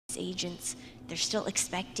agents, they're still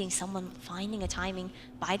expecting someone finding a timing,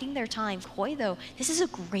 biding their time. Koi, though, this is a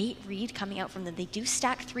great read coming out from them. They do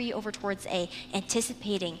stack 3 over towards A,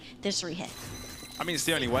 anticipating this re-hit. I mean, it's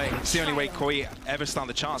the only way. It's the only way Koi ever stand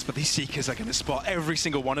a chance, but these Seekers are going to spot every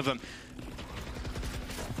single one of them.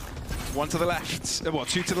 1 to the left, well,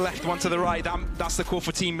 2 to the left, 1 to the right. That's the call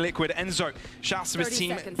for Team Liquid. Enzo shouts to his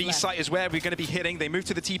team, B site is where we're going to be hitting. They move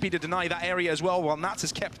to the TP to deny that area as well, while nAts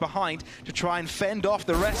is kept behind to try and fend off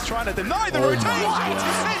the rest, trying to deny the rotation.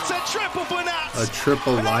 It's a triple for nAts. A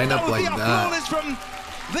triple lineup like that. From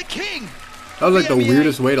the king. That was like the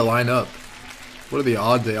weirdest way to line up. What are the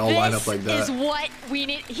odds they all line up like that? This is what we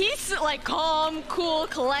need. He's like calm, cool,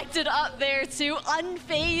 collected up there too,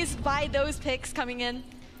 unfazed by those picks coming in.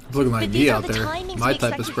 It's looking like me out there. My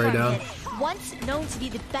type of spray down. Once known to be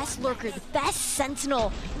the best lurker, the best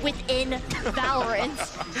sentinel within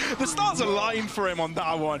Valorant. The stars aligned for him on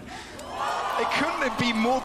that one. It couldn't have been more